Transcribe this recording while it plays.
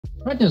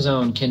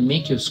Prednisone can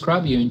make you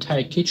scrub your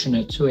entire kitchen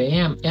at 2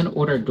 a.m. and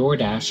order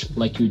DoorDash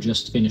like you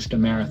just finished a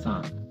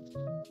marathon.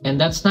 And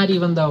that's not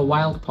even the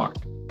wild part.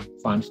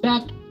 Fun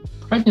fact,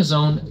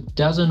 prednisone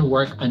doesn't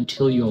work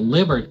until your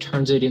liver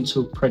turns it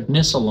into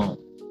prednisolone.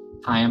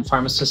 Hi, I'm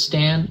pharmacist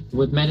Stan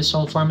with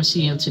Medisol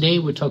Pharmacy, and today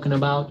we're talking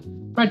about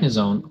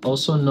prednisone,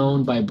 also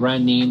known by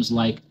brand names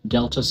like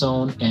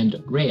Deltazone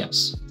and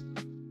Reyes.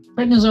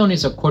 Prednisone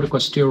is a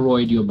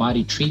corticosteroid your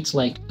body treats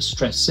like a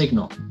stress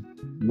signal.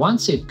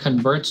 Once it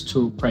converts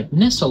to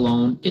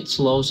prednisolone, it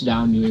slows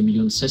down your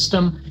immune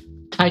system,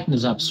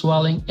 tightens up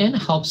swelling, and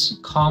helps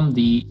calm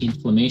the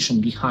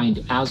inflammation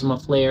behind asthma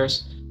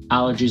flares,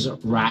 allergies,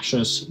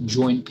 rashes,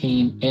 joint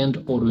pain, and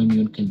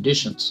autoimmune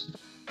conditions.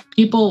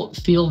 People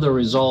feel the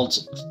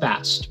results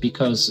fast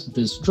because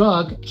this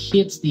drug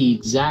hits the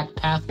exact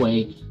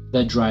pathway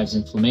that drives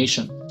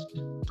inflammation.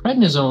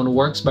 Prednisone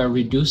works by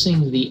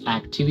reducing the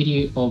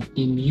activity of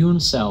immune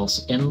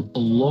cells and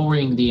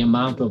lowering the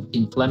amount of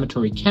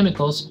inflammatory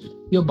chemicals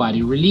your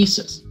body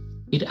releases.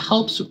 It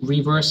helps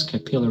reverse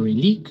capillary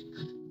leak,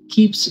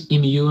 keeps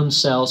immune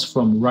cells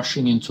from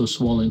rushing into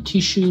swollen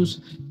tissues,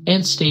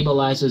 and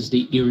stabilizes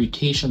the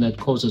irritation that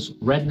causes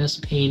redness,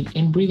 pain,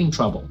 and breathing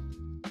trouble.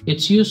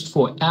 It's used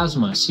for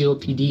asthma,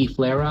 COPD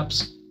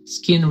flare-ups,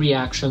 skin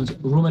reactions,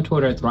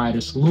 rheumatoid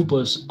arthritis,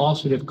 lupus,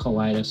 ulcerative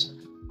colitis,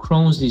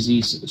 Crohn's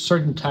disease,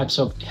 certain types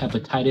of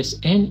hepatitis,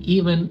 and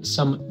even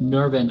some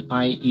nerve and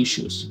eye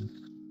issues.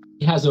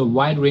 It has a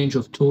wide range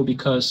of tools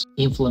because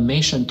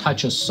inflammation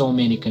touches so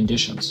many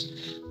conditions.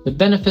 The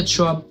benefits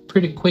show up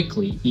pretty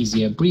quickly: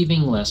 easier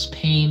breathing, less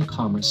pain,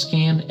 calmer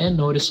skin, and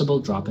noticeable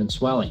drop in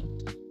swelling.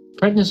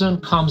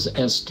 Prednisone comes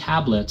as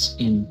tablets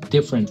in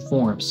different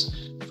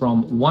forms,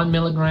 from 1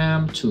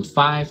 milligram to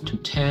 5 to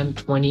 10,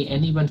 20,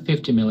 and even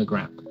 50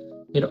 milligram.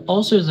 It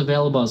also is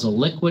available as a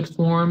liquid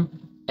form,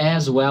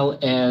 as well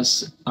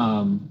as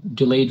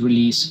delayed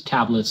release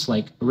tablets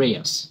like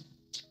Reyes.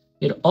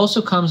 It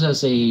also comes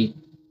as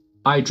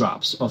eye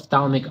drops,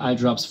 ophthalmic eye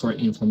drops for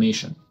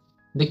inflammation.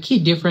 The key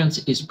difference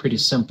is pretty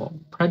simple.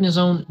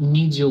 Prednisone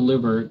needs your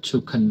liver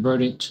to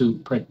convert it to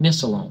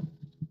prednisolone,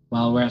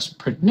 whereas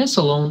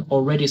prednisolone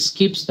already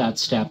skips that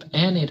step,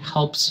 and it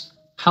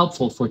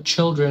helpful for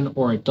children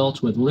or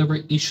adults with liver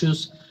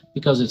issues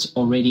because it's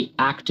already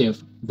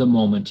active the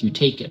moment you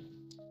take it.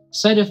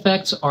 Side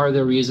effects are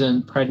the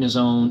reason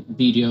prednisone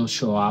videos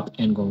show up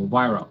and go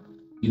viral.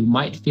 You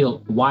might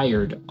feel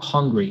wired,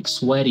 hungry,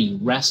 sweaty,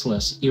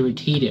 restless,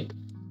 irritated.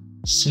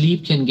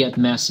 Sleep can get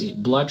messy,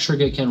 blood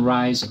sugar can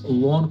rise,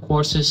 long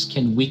courses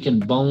can weaken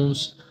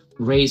bones,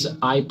 raise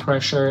eye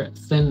pressure,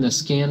 thin the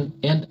skin,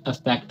 and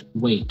affect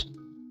weight.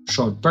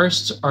 Short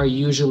bursts are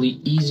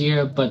usually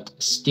easier but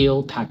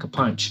still pack a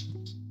punch.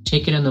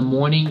 Take it in the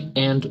morning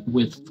and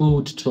with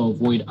food to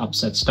avoid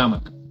upset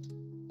stomach.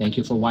 Thank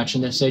you for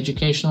watching this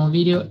educational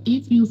video.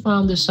 If you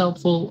found this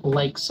helpful,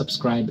 like,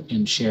 subscribe,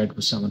 and share it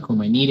with someone who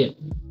might need it.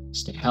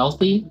 Stay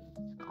healthy.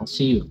 I'll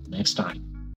see you next time.